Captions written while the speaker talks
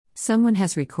Someone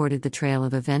has recorded the trail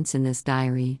of events in this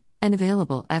diary, and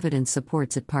available evidence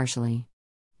supports it partially.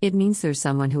 It means there's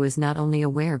someone who is not only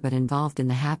aware but involved in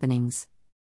the happenings.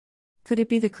 Could it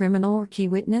be the criminal or key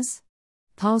witness?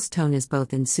 Paul's tone is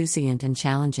both insouciant and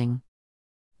challenging.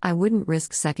 I wouldn't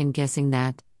risk second-guessing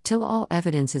that, till all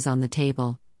evidence is on the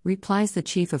table, replies the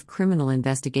Chief of Criminal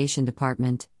Investigation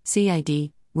Department,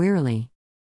 CID, wearily.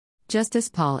 Justice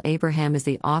Paul Abraham is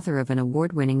the author of an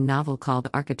award-winning novel called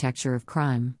Architecture of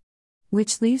Crime,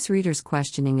 which leaves readers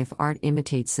questioning if art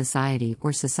imitates society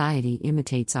or society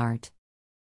imitates art.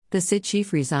 The CID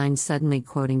chief resigns suddenly,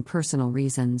 quoting personal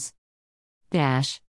reasons.